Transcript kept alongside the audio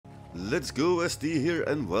Let's go SD here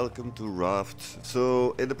and welcome to Raft.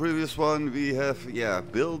 So in the previous one we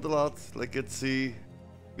have built a lot, like you can see.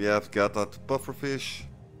 We have got that pufferfish,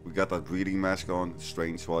 we got that breeding mask on,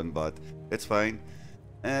 strange one but it's fine.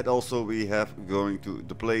 And also we have going to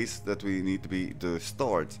the place that we need to be the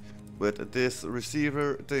start. With this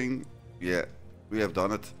receiver thing, yeah, we have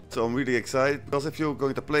done it. So I'm really excited because if you're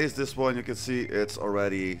going to place this one, you can see it's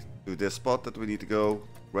already to this spot that we need to go,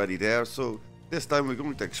 ready there. So this time we're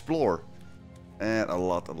going to explore, and a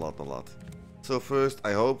lot. So first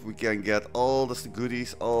I hope we can get all the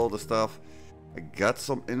goodies, all the stuff. I got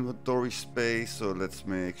some inventory space, so let's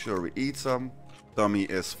make sure we eat some. Tummy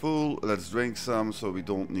is full, let's drink some so we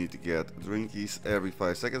don't need to get drinkies every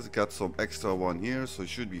 5 seconds. Got some extra one here, so it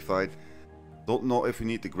should be fine. Don't know if we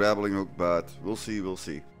need the grappling hook, but we'll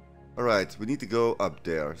see. Alright, we need to go up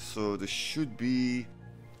there, so there should be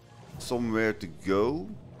somewhere to go.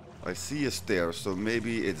 I see a stair, so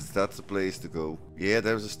maybe that's the place to go. Yeah,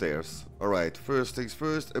 there's the stairs. Alright, first things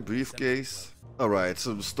first, a briefcase. Alright,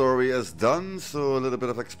 so the story is done, so a little bit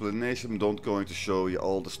of explanation. I'm not going to show you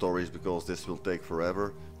all the stories because this will take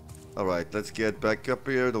forever. Alright, let's get back up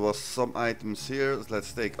here. There was some items here.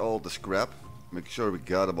 Let's take all the scrap. Make sure we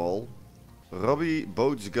got them all. Robbie,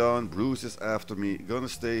 boat's gone, Bruce is after me. Gonna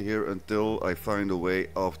stay here until I find a way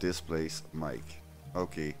off this place, Mike.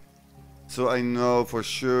 Okay. So I know for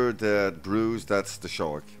sure that Bruce, that's the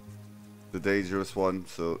shark. The dangerous one,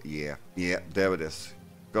 so yeah, there it is.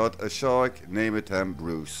 Got a shark, name it him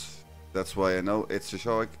Bruce. That's why I know it's a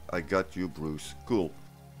shark. I got you, Bruce. Cool.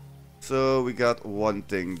 So we got one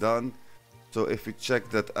thing done. So if we check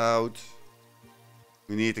that out,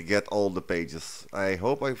 we need to get all the pages. I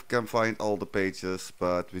hope I can find all the pages,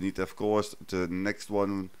 but we need of course the next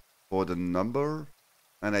one for the number.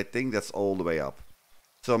 And I think that's all the way up.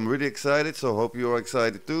 So I'm really excited, so hope you're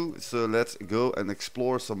excited too. So let's go and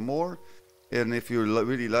explore some more. And if you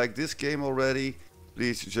really like this game already,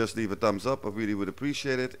 please just leave a thumbs up. I really would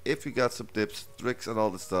appreciate it. If you got some tips, tricks and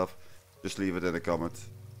all that stuff, just leave it in a comment.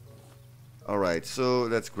 Alright, so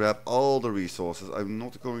let's grab all the resources. I'm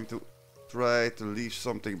not going to try to leave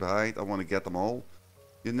something behind. I want to get them all.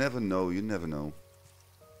 You never know.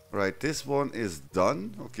 Alright, this one is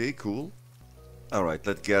done. Okay, cool. Alright,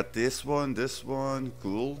 let's get this one,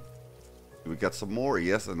 cool. We got some more,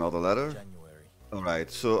 yes, another letter.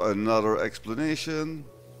 Alright, so another explanation.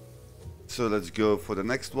 So let's go for the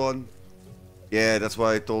next one. Yeah, that's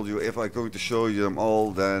why I told you if I'm going to show you them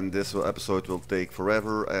all, then this episode will take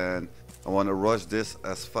forever. And I want to rush this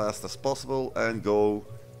as fast as possible and go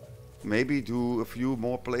maybe do a few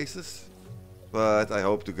more places. But I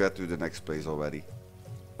hope to get to the next place already.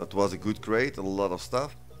 That was a good crate, a lot of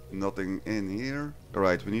stuff. Nothing in here.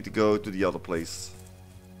 Alright, we need to go to the other place.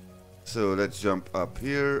 So let's jump up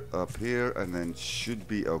here, and then should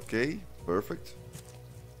be okay. Perfect.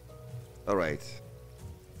 Alright.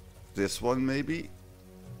 This one maybe.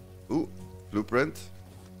 Ooh, blueprint.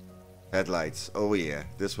 Headlights. Oh yeah,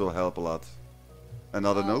 this will help a lot.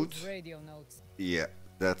 Another note. Radio notes. Yeah,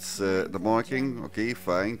 that's the marking. Okay,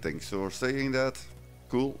 fine. Thanks for saying that.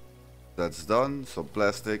 Cool. That's done. Some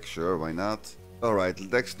plastic. Sure, why not? Alright,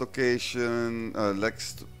 next location,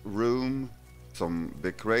 next room, some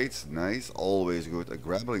big crates, nice, always good, a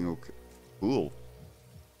grappling hook, cool.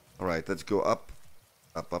 Alright, let's go up,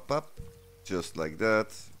 just like that,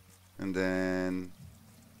 and then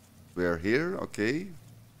we're here, okay.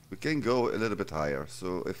 We can go a little bit higher,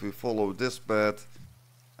 so if we follow this path,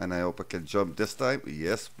 and I hope I can jump this time,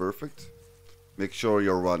 yes, perfect. Make sure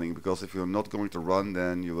you're running, because if you're not going to run,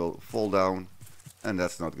 then you will fall down, and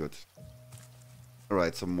that's not good.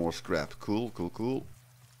 Alright, some more scrap. Cool.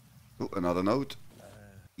 Ooh, another note.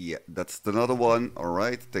 Yeah, that's another one.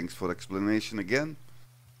 Alright, thanks for the explanation again.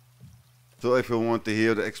 So if you want to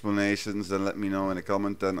hear the explanations, then let me know in a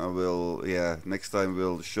comment, and I will, next time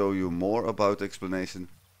we'll show you more about the explanation.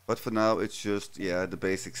 But for now, it's just, the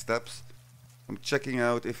basic steps. I'm checking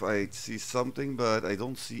out if I see something, but I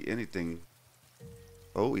don't see anything.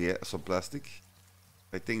 Oh yeah, some plastic.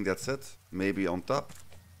 I think that's it. Maybe on top.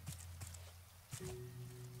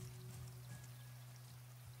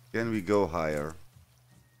 Can we go higher?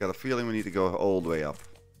 Got a feeling we need to go all the way up.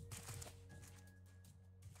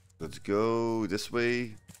 Let's go this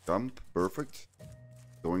way. Jump. Perfect.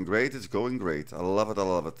 Going great. It's going great. I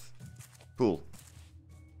love it. Cool.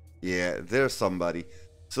 Yeah, there's somebody.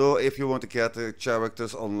 So if you want to get the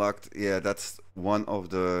characters unlocked, that's one of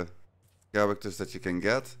the characters that you can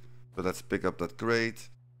get. So let's pick up that crate.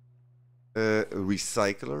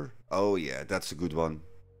 Recycler. Oh yeah, that's a good one.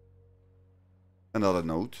 Another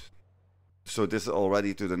note. So this is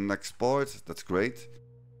already to the next part. That's great.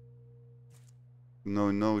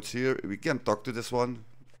 No notes here. We can talk to this one.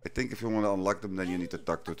 I think if you want to unlock them, then you need to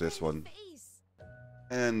talk to this one.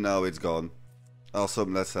 And now it's gone.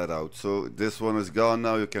 Awesome, let's head out. So this one is gone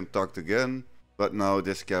now, you can talk again. But now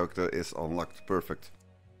this character is unlocked. Perfect.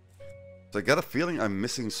 So I got a feeling I'm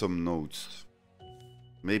missing some notes.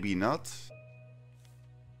 Maybe not.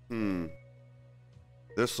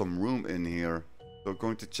 There's some room in here. So I'm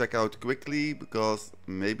going to check out quickly because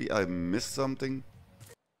maybe I missed something.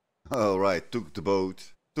 Alright, took the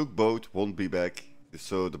boat. Took boat, won't be back.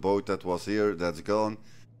 So the boat that was here, that's gone.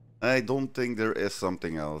 I don't think there is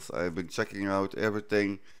something else. I've been checking out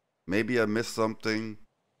everything. Maybe I missed something.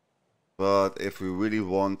 But if we really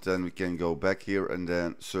want, then we can go back here and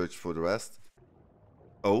then search for the rest.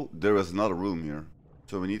 Oh, there is another room here.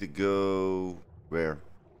 So we need to go... where?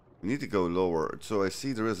 We need to go lower. So I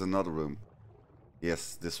see there is another room.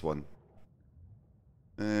 Yes, this one.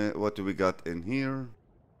 What do we got in here?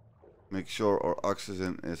 Make sure our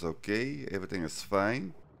oxygen is okay. Everything is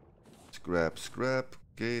fine. Scrap, scrap.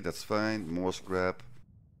 Okay, that's fine. More scrap.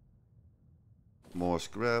 More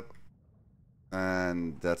scrap.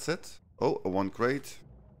 And that's it. Oh, one crate.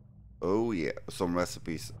 Oh yeah, some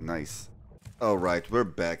recipes. Nice. Alright, we're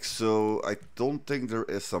back. So I don't think there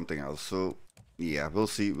is something else. So yeah, we'll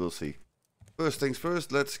see, we'll see. First things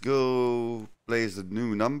first, let's go place the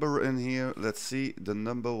new number in here. Let's see, the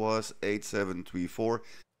number was 8734.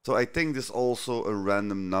 So I think this is also a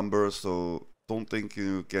random number, so don't think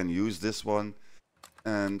you can use this one.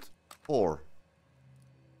 And 4.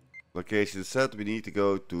 Location set, we need to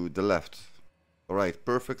go to the left. Alright,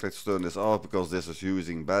 perfect. Let's turn this off because this is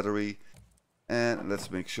using battery. And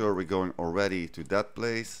let's make sure we're going already to that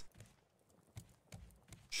place.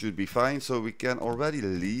 Should be fine, so we can already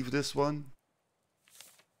leave this one.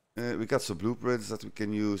 We got some blueprints that we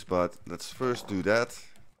can use, but let's first do that.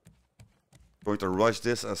 Going to rush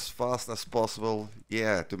this as fast as possible.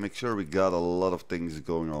 Yeah, to make sure we got a lot of things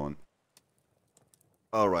going on.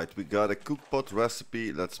 Alright, we got a cookpot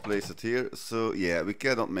recipe. Let's place it here. So yeah, we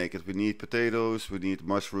cannot make it. We need potatoes, we need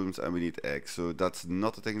mushrooms, and we need eggs. So that's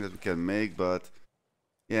not a thing that we can make, but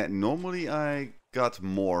yeah, normally I got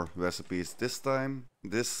more recipes. This time,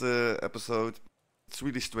 this episode, it's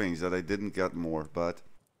really strange that I didn't get more, but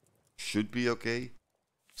should be okay.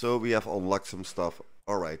 So we have unlocked some stuff.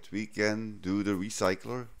 Alright, we can do the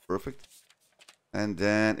recycler. Perfect. And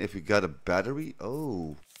then if we got a battery,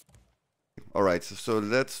 oh. Alright, so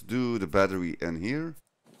let's do the battery in here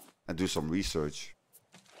and do some research.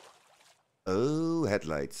 Oh,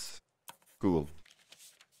 headlights. Cool.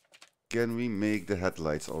 Can we make the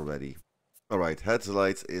headlights already? Alright,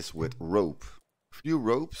 headlights is with rope. Few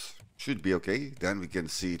ropes should be okay. Then we can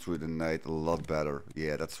see through the night a lot better.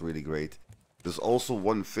 Yeah, that's really great. There's also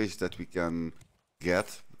one fish that we can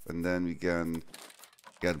get, and then we can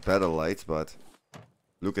get better lights, but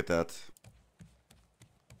look at that.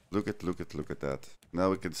 Look at that.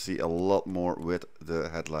 Now we can see a lot more with the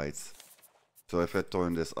headlights. So if I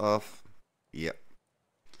turn this off, yeah.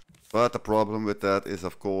 But the problem with that is,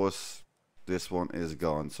 of course, this one is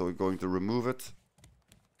gone. So we're going to remove it.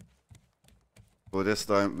 For this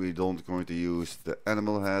time we don't going to use the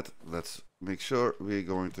animal head. Let's make sure we're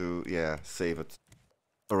going to, yeah, save it.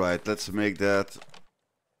 Alright, let's make that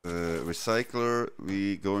recycler.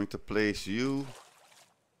 We're going to place you.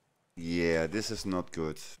 Yeah, this is not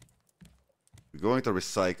good. We're going to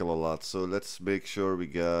recycle a lot, so let's make sure we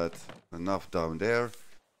got enough down there.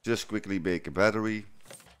 Just quickly make a battery.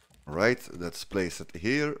 Alright, let's place it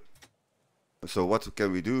here. So what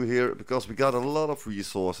can we do here? Because we got a lot of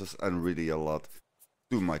resources and really a lot.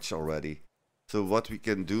 Too much already. So what we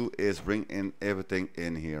can do is bring in everything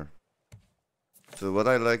in here. So what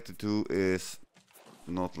I like to do is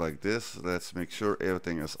not like this. Let's make sure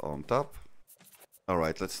everything is on top.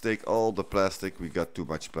 Alright, let's take all the plastic. We got too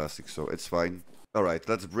much plastic, so it's fine. Alright,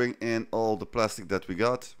 let's bring in all the plastic that we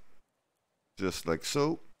got. Just like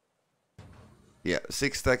so. Yeah,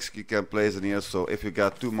 6 stacks you can place in here, so if you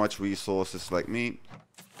got too much resources like me,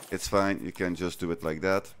 it's fine, you can just do it like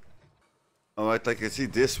that. Alright, like you see,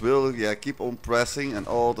 this will, yeah, keep on pressing, and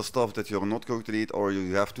all the stuff that you're not going to need, or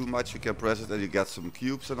you have too much, you can press it and you get some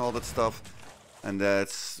cubes and all that stuff. And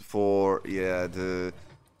that's for, yeah, the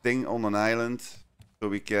thing on an island. So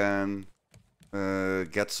we can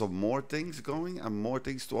get some more things going and more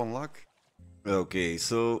things to unlock. Okay,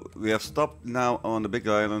 so we have stopped now on the big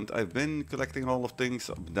island. I've been collecting all of things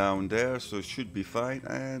down there, so it should be fine.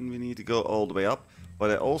 And we need to go all the way up. But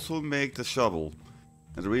I also make the shovel.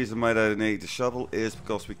 And the reason why I make the shovel is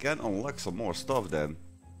because we can unlock some more stuff then.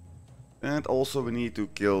 And also we need to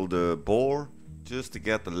kill the boar just to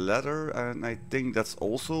get the leather. And I think that's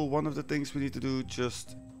also one of the things we need to do.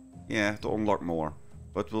 Just yeah, to unlock more.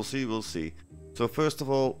 But we'll see, we'll see. So first of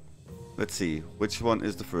all, let's see, which one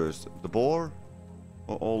is the first? The boar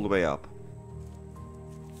or all the way up?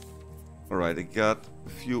 Alright, I got a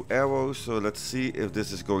few arrows, so let's see if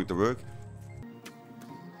this is going to work.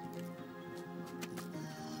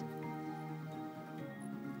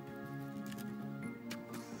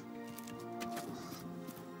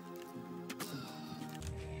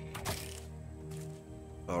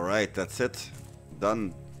 Alright, that's it.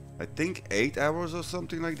 Done. I think 8 arrows or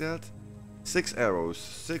something like that. 6 arrows.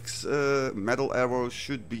 6 metal arrows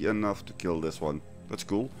should be enough to kill this one. That's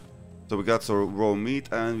cool. So we got some raw meat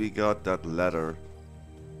and we got that leather.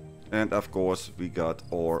 And of course we got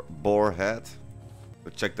our boar head. So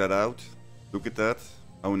check that out. Look at that.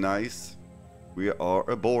 How nice. We are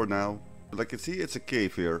a boar now. Like you see, it's a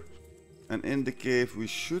cave here. And in the cave we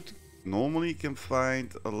should normally can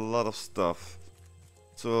find a lot of stuff.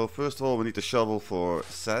 So first of all we need a shovel for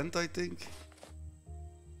sand, I think.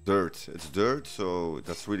 Dirt. It's dirt, so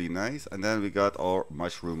that's really nice. And then we got our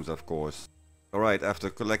mushrooms, of course. Alright, after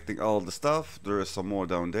collecting all the stuff, there is some more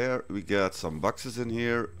down there. We got some boxes in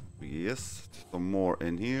here. Yes, some more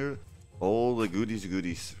in here. All the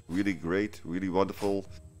goodies. Really great, really wonderful.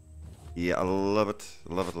 Yeah, I love it.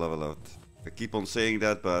 Love it, love it, love it. I keep on saying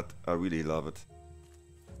that, but I really love it.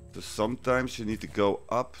 So sometimes you need to go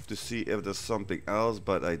up to see if there's something else,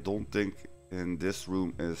 but I don't think in this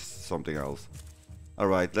room is something else.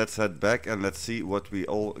 Alright, let's head back and let's see what we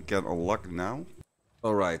all can unlock now.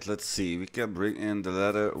 Alright, let's see. We can bring in the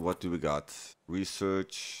ladder. What do we got?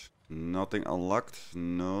 Research. Nothing unlocked.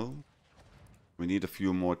 No. We need a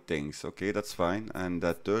few more things. Okay, that's fine. And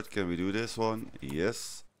that dirt, can we do this one?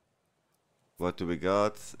 Yes. What do we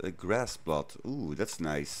got? A grass plot. Ooh, that's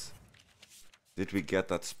nice. Did we get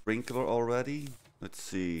that sprinkler already? Let's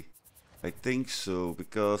see. I think so,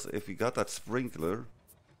 because if we got that sprinkler,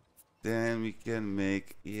 then we can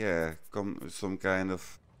make, yeah, some kind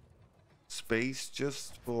of space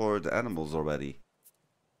just for the animals already.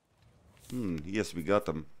 Yes, we got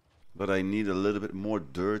them. But I need a little bit more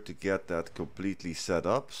dirt to get that completely set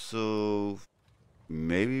up. So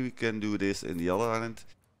maybe we can do this in the other island.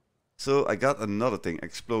 So I got another thing,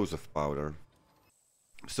 explosive powder.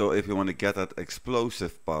 So if you want to get that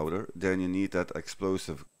explosive powder, then you need that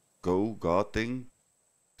explosive god thing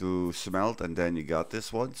to smelt, and then you got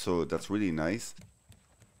this one. So that's really nice.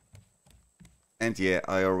 And yeah,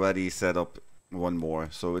 I already set up one more.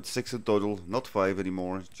 So it's 6 in total, not 5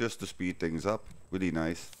 anymore, just to speed things up. Really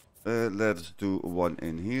nice. Let's do one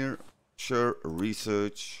in here. Sure,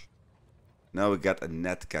 research. Now we got a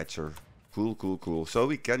net catcher. Cool, cool, cool. So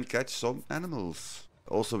we can catch some animals.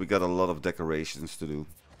 Also, we got a lot of decorations to do.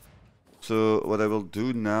 So what I will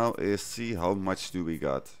do now is see how much do we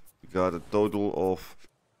got. We got a total of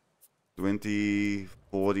 20,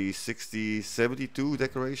 40, 60, 72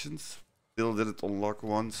 decorations. Still didn't unlock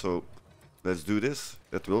one, so let's do this.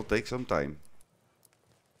 That will take some time.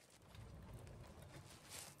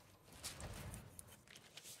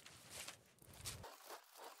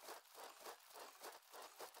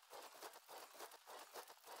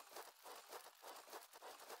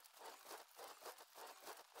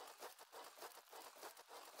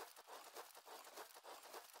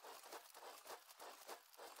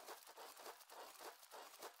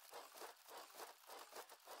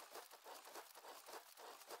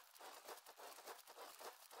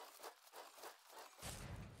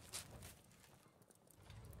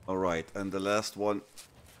 Alright, and the last one,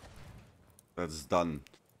 that's done.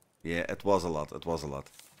 Yeah, it was a lot, it was a lot.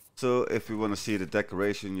 So if you want to see the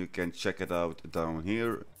decoration, you can check it out down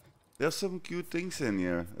here. There's some cute things in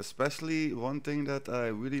here, especially one thing that I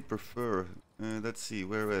really prefer. Let's see,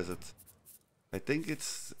 where is it? I think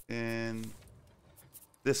it's in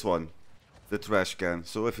this one, the trash can.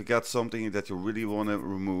 So if you got something that you really want to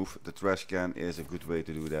remove, the trash can is a good way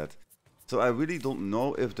to do that. So I really don't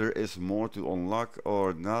know if there is more to unlock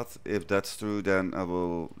or not. If that's true, then I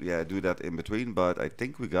will, yeah, do that in between. But I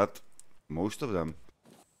think we got most of them.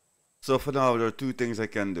 So for now, there are 2 things I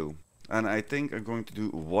can do. And I think I'm going to do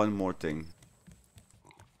one more thing.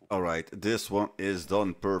 Alright, this one is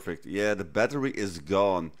done. Perfect. Yeah, the battery is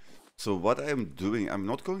gone. So what I'm doing, I'm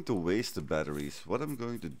not going to waste the batteries. What I'm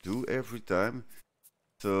going to do every time,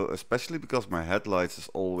 so especially because my headlights is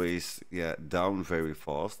always, yeah, down very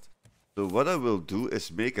fast. So what I will do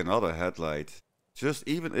is make another headlight. Just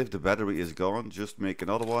even if the battery is gone, just make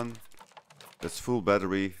another one. That's full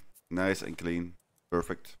battery, nice and clean,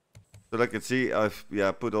 perfect. So like you can see, I've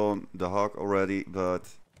put on the hawk already, but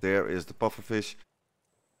there is the pufferfish.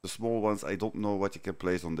 The small ones, I don't know what you can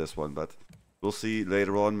place on this one, but we'll see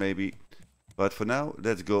later on maybe. But for now,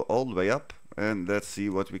 let's go all the way up and let's see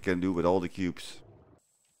what we can do with all the cubes.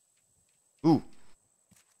 Ooh,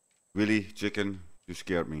 really, chicken? You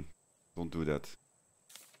scared me. Don't do that.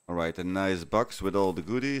 Alright, a nice box with all the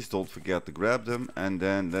goodies. Don't forget to grab them. And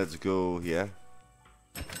then let's go, yeah,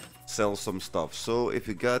 sell some stuff. So if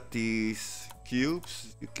you got these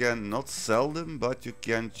cubes, you can not sell them, but you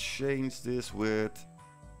can change this with,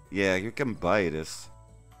 yeah, you can buy this.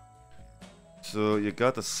 So you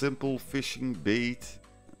got a simple fishing bait.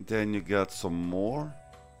 Then you got some more.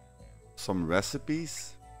 Some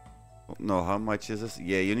recipes. Don't know how much is this.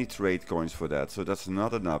 Yeah, you need trade coins for that. So that's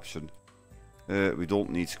not an option. We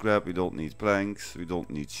don't need scrap. We don't need planks. We don't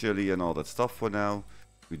need chili and all that stuff for now.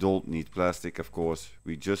 We don't need plastic, of course.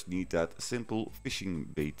 We just need that simple fishing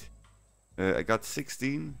bait. I got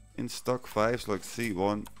 16 in stock. 5. So let's see.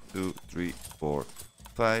 1, 2, 3, 4,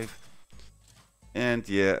 5. And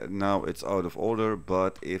yeah, now it's out of order,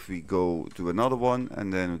 but if we go to another one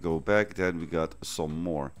and then we go back, then we got some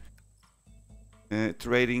more.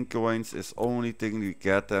 Trading coins is only thing we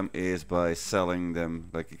get them is by selling them.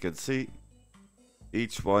 Like you can see,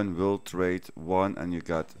 each one will trade 1 and you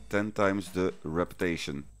got 10 times the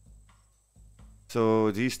reputation.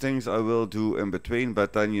 So these things I will do in between,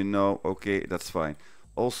 but then you know, okay, that's fine.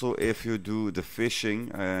 Also, if you do the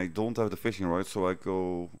fishing, I don't have the fishing rod, so I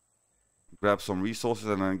go grab some resources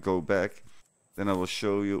and then go back. Then I will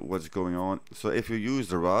show you what's going on. So if you use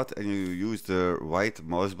the rod and you use the right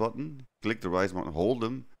mouse button, click the right button, hold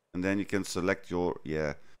them, and then you can select your,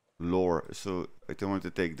 yeah, lure. So I want to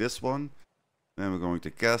take this one, then we're going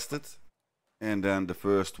to cast it, and then the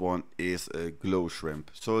first one is a glow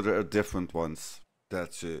shrimp. So there are different ones.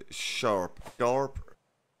 That's a sharp carp,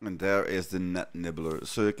 and there is the net nibbler.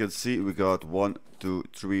 So you can see we got 1, 2,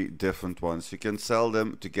 3 different ones. You can sell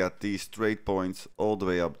them to get these trade points all the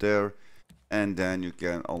way up there, and then you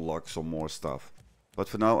can unlock some more stuff. But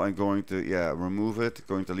for now I'm going to, yeah, remove it,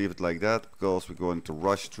 going to leave it like that, because we're going to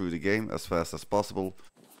rush through the game as fast as possible.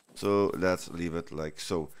 So let's leave it like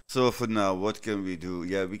so. So for now, what can we do?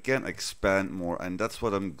 Yeah, we can expand more, and that's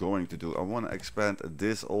what I'm going to do. I want to expand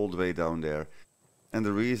this all the way down there. And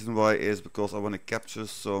the reason why is because I want to capture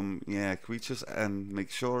some, yeah, creatures and make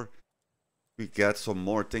sure we get some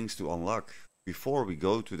more things to unlock before we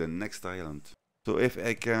go to the next island. So if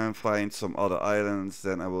I can find some other islands,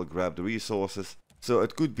 then I will grab the resources. So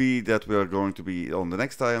it could be that we are going to be on the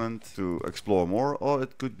next island to explore more, or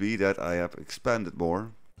it could be that I have expanded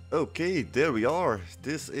more. Okay, there we are.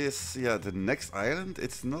 This is, yeah, the next island.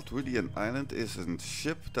 It's not really an island, it's a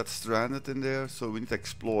ship that's stranded in there, so we need to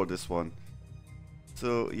explore this one.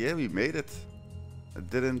 So yeah, we made it. I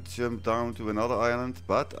didn't jump down to another island,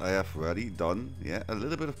 but I have already done, yeah, a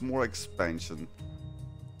little bit of more expansion.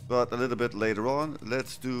 But a little bit later on,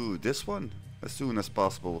 let's do this one as soon as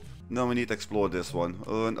possible. Now we need to explore this one.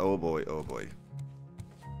 And oh boy, oh boy.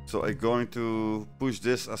 So I'm going to push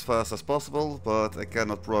this as fast as possible, but I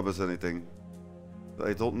cannot promise anything.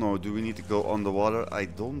 I don't know, do we need to go underwater? I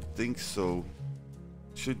don't think so.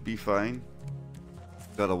 Should be fine.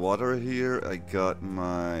 Got a water here, I got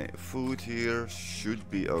my food here, should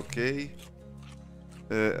be okay.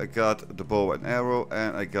 I got the bow and arrow,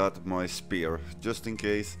 and I got my spear, just in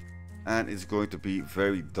case. And it's going to be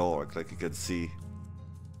very dark, like you can see.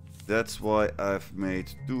 That's why I've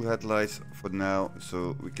made 2 headlights for now,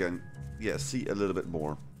 so we can, yeah, see a little bit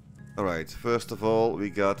more. Alright, first of all, we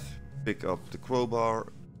got pick up the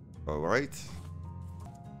crowbar. Alright.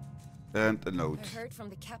 And a note. I heard from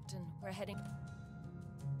the captain. We're heading.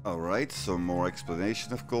 Alright, some more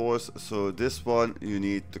explanation, of course. So this one, you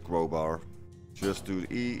need the crowbar. Just do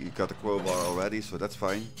the E, you got the crowbar already, so that's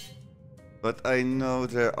fine. But I know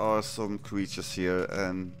there are some creatures here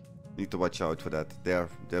and need to watch out for that. There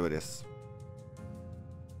it is.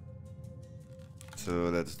 So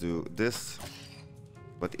let's do this.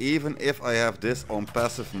 But even if I have this on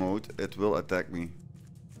passive mode, it will attack me.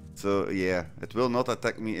 So yeah, it will not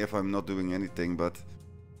attack me if I'm not doing anything, but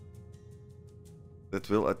it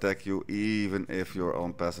will attack you even if you're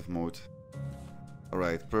on passive mode.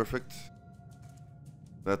 Alright, perfect.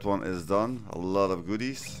 That one is done. A lot of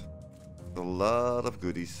goodies. A lot of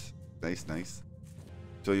goodies. Nice, nice.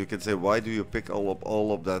 So you can say, why do you pick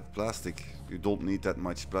all of that plastic? You don't need that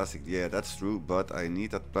much plastic. Yeah, that's true, but I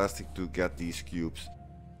need that plastic to get these cubes.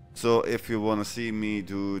 So if you want to see me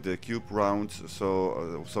do the cube rounds,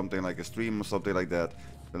 so something like a stream or something like that,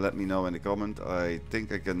 let me know in the comment. I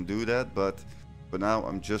think I can do that, but for now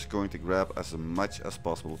I'm just going to grab as much as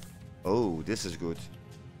possible. Oh, this is good.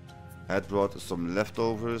 I had brought some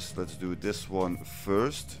leftovers. Let's do this one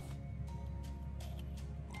first.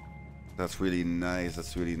 That's really nice,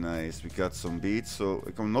 that's really nice. We got some beads, so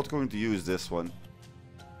I'm not going to use this one,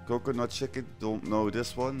 Coconut chicken, don't know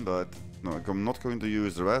this one, but no, I'm not going to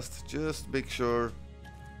use the rest. Just make sure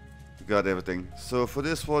we got everything. So for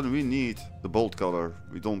this one we need the bolt cutter.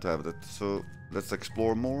 We don't have it, so let's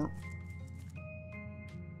explore more.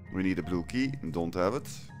 We need a blue key, don't have it.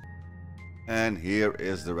 And here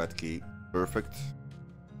is the red key. Perfect.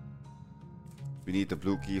 We need the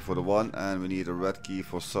blue key for the one and we need a red key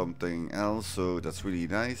for something else, so that's really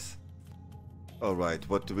nice. Alright,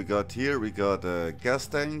 what do we got here? We got a gas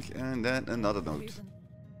tank and then another note.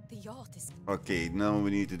 The yacht is... Okay, now we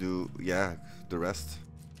need to do, yeah, the rest.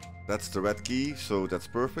 That's the red key, so that's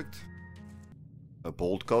perfect. A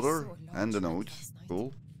bolt cutter and a note.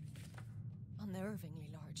 Cool.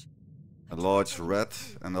 Unnervingly large. A large red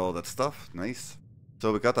and all that stuff. Nice.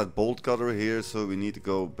 So we got that bolt cutter here, so we need to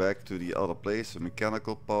go back to the other place. A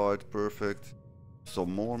mechanical part, perfect.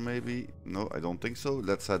 Some more maybe? No, I don't think so.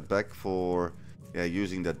 Let's head back for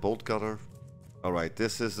using that bolt cutter. Alright,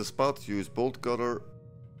 this is the spot. Use bolt cutter.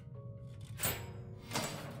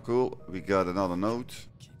 Cool, we got another note.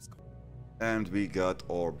 And we got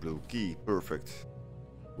our blue key. Perfect.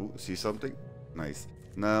 Ooh, see something? Nice.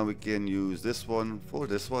 Now we can use this one for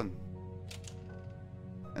this one.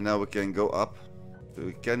 And now we can go up. So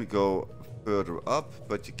we can go further up,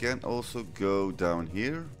 but you can also go down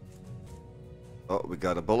here. Oh, we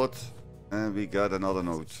got a bullet. And we got another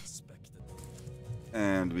note.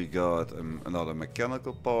 And we got another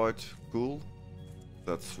mechanical part. Cool.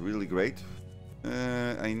 That's really great.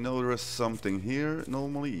 I know there is something here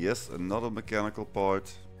normally. Yes, another mechanical part.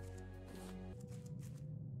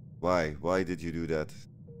 Why? Why did you do that?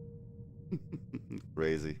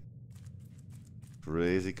 Crazy.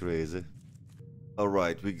 Crazy, crazy.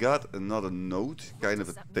 Alright, we got another note, kind of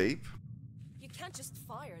a tape. You can't just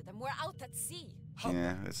fire them. We're out at sea.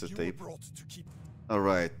 Yeah, it's a tape.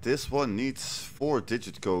 Alright, this one needs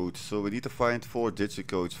 4-digit code, so we need to find 4-digit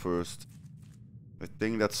codes first. I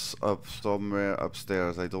think that's up somewhere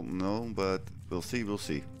upstairs, I don't know, but we'll see, we'll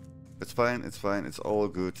see. It's fine, it's all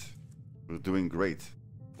good. We're doing great.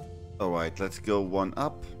 Alright, let's go one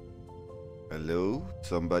up. Hello,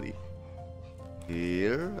 somebody.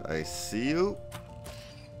 Here, I see you.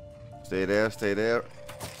 Stay there, stay there.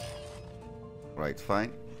 Right,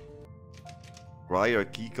 fine. Prior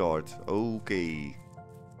keycard, okay.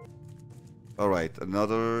 Alright,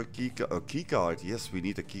 another keycard. Yes, we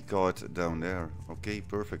need a keycard down there. Okay,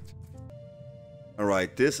 perfect.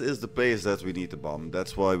 Alright, this is the place that we need to bomb.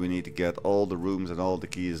 That's why we need to get all the rooms and all the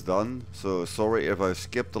keys done. So sorry if I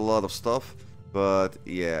skipped a lot of stuff, but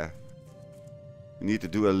yeah. You need to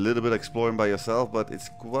do a little bit exploring by yourself, but it's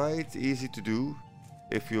quite easy to do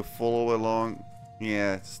if you follow along,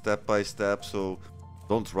 yeah, step by step. So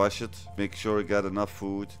don't rush it. Make sure you got enough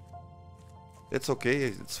food. It's okay.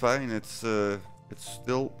 It's fine. It's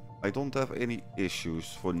still. I don't have any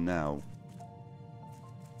issues for now.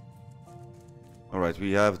 All right,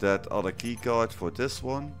 we have that other key card for this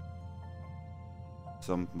one.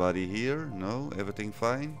 Somebody here? No, everything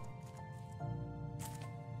fine.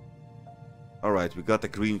 Alright, we got the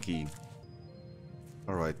green key.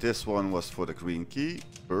 Alright, this one was for the green key.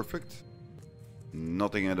 Perfect.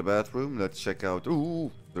 Nothing in the bathroom. Let's check out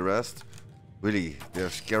the rest. Really,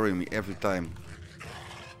 they're scaring me every time.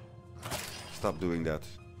 Stop doing that.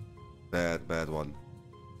 Bad one.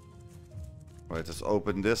 Alright, let's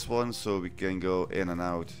open this one so we can go in and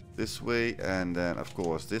out this way. And then, of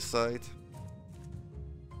course, this side.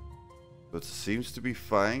 But it seems to be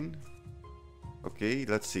fine. Okay,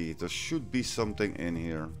 let's see. There should be something in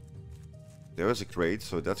here. There is a crate,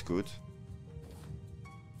 so that's good.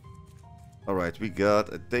 Alright, we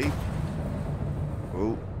got a tape.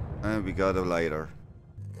 Oh, and we got a lighter.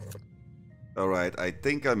 Alright, I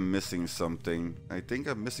think I'm missing something. I think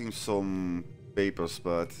I'm missing some papers,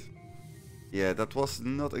 but yeah, that was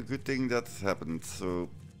not a good thing that happened. So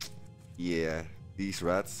yeah, these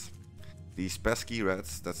rats, these pesky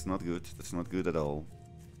rats, that's not good. That's not good at all.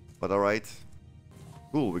 But alright.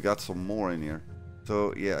 Cool, we got some more in here.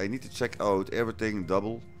 So yeah, I need to check out everything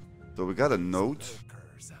double. So we got a note.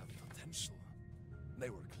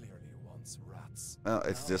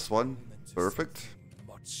 It's this one. Perfect.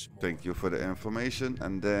 Thank you for the information.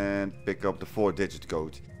 And then pick up the 4-digit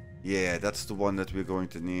code. Yeah, that's the one that we're going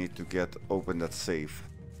to need to get open that safe.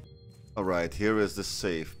 Alright, here is the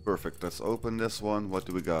safe. Perfect. Let's open this one. What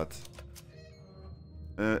do we got?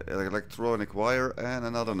 Electronic wire and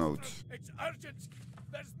another note. It's urgent.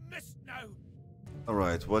 There's mist now.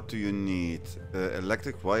 Alright, what do you need?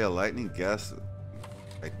 Electric wire, lightning, gas.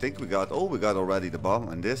 I think we got... Oh, we got already the bomb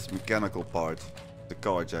and this mechanical part. The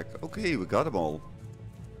car jack. Okay, we got them all.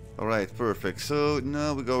 Alright, perfect. So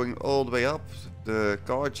now we're going all the way up. The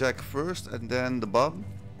car jack first and then the bomb.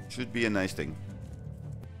 Should be a nice thing.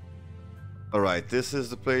 Alright, this is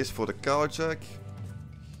the place for the car jack.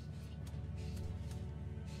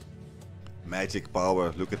 Magic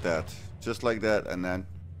power, look at that. Just like that, and then,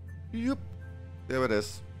 yep, there it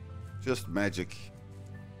is. Just magic.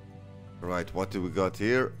 Alright, what do we got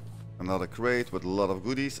here? Another crate with a lot of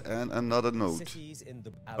goodies and another note.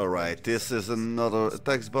 Alright, this is another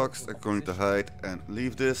text box. I'm going to hide and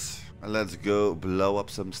leave this. And let's go blow up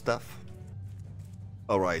some stuff.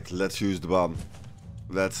 Alright, let's use the bomb.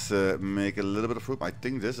 Let's make a little bit of room. I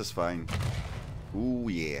think this is fine. Ooh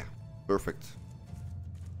yeah, perfect.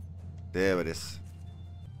 There it is.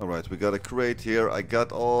 Alright, we got a crate here. I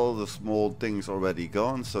got all the small things already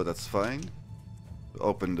gone, so that's fine.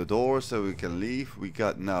 Open the door so we can leave. We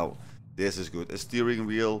got now, this is good, a steering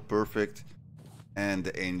wheel, perfect. And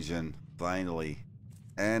the engine, finally.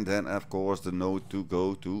 And then of course the note to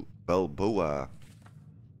go to Balboa.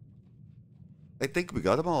 I think we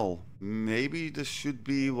got them all. Maybe there should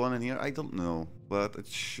be one in here, I don't know. But it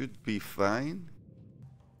should be fine.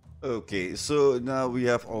 Okay, so now we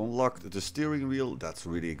have unlocked the steering wheel. That's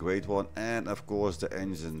really a great one. And of course the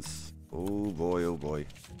engines. Oh boy, oh boy.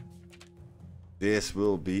 This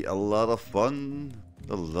will be a lot of fun.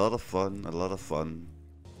 A lot of fun, a lot of fun.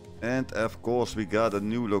 And of course we got a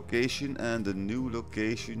new location. And the new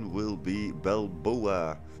location will be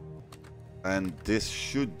Balboa. And this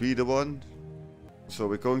should be the one. So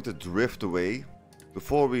we're going to drift away.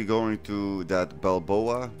 Before we going to that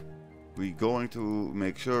Balboa, we're going to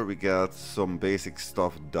make sure we got some basic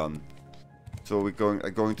stuff done. So we're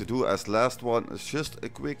going to do as last one is just a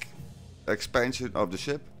quick expansion of the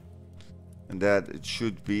ship. And that it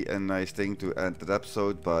should be a nice thing to end the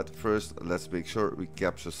episode. But first let's make sure we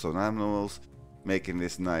capture some animals, making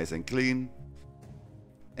this nice and clean.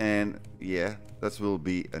 And yeah, that will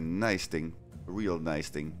be a nice thing, a real nice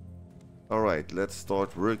thing. Alright, let's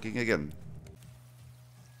start working again.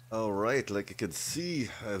 Alright, like you can see,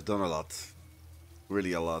 I've done a lot.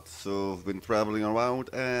 Really a lot. So I've been traveling around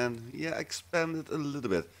and yeah, expanded a little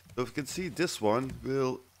bit. So if you can see, this one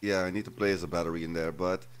will, yeah, I need to place a battery in there,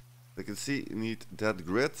 but you can see you need that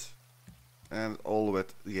grid and all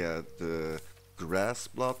with, yeah, the grass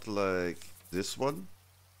plot like this one.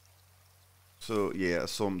 So yeah,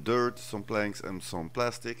 some dirt, some planks and some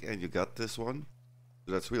plastic, and you got this one.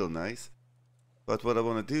 So that's real nice. But what I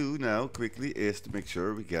want to do now quickly is to make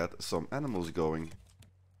sure we get some animals going.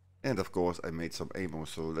 And of course I made some ammo,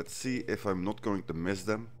 so let's see if I'm not going to miss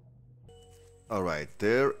them. Alright,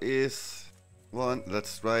 there is one.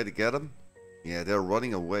 Let's try to get them. Yeah, they're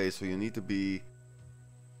running away, so you need to be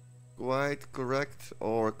quite correct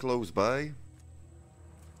or close by.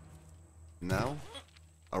 Now.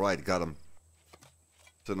 Alright, got him.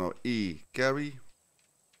 So now E, carry.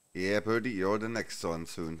 Yeah, birdie, you're the next one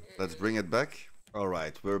soon. Let's bring it back.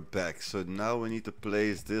 Alright, we're back. So now we need to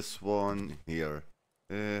place this one here.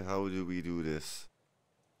 How do we do this?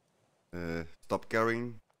 Stop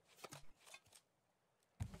carrying.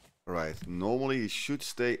 Alright, normally he should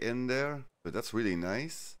stay in there, but that's really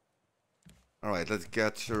nice. Alright, let's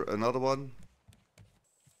capture another one.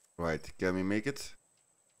 Right, can we make it?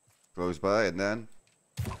 Close by and then...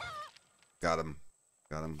 Got him.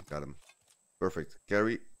 Got him, got him. Perfect.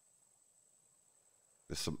 Carry.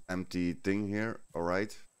 There's some empty thing here.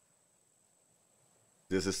 Alright.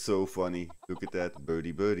 This is so funny. Look at that.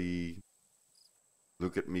 Birdie birdie.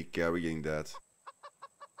 Look at me carrying that.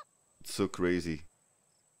 It's so crazy.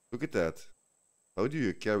 Look at that. How do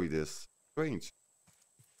you carry this? Strange.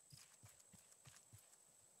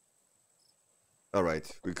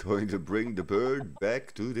 Alright. We're going to bring the bird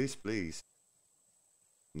back to this place.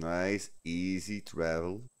 Nice, easy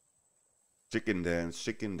travel. Chicken dance,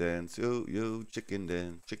 yo, yo, chicken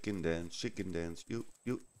dance, yo,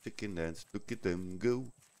 yo, chicken dance. Look at them go,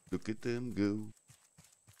 look at them go.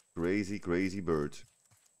 Crazy, crazy bird.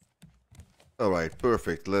 Alright,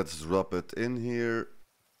 perfect. Let's drop it in here.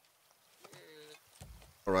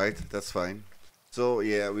 Alright, that's fine. So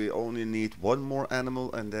yeah, we only need one more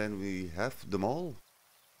animal and then we have them all.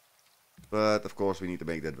 But of course we need to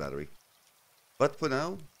make that battery. But for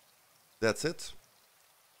now, that's it.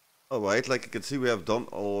 Alright, like you can see we have done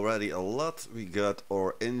already a lot. We got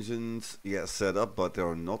our engines, yeah, set up, but they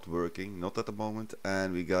are not working, not at the moment.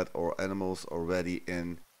 And we got our animals already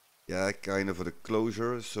in, yeah, kind of a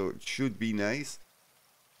closure, so it should be nice.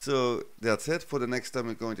 So that's it. For the next time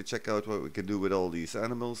we're going to check out what we can do with all these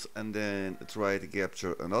animals and then try to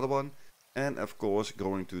capture another one. And of course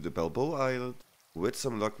going to the Balboa Island. With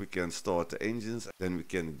some luck we can start the engines, then we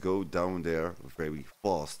can go down there very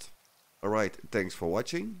fast. Alright, thanks for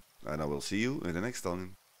watching. And I will see you in the next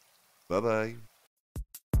time. Bye bye.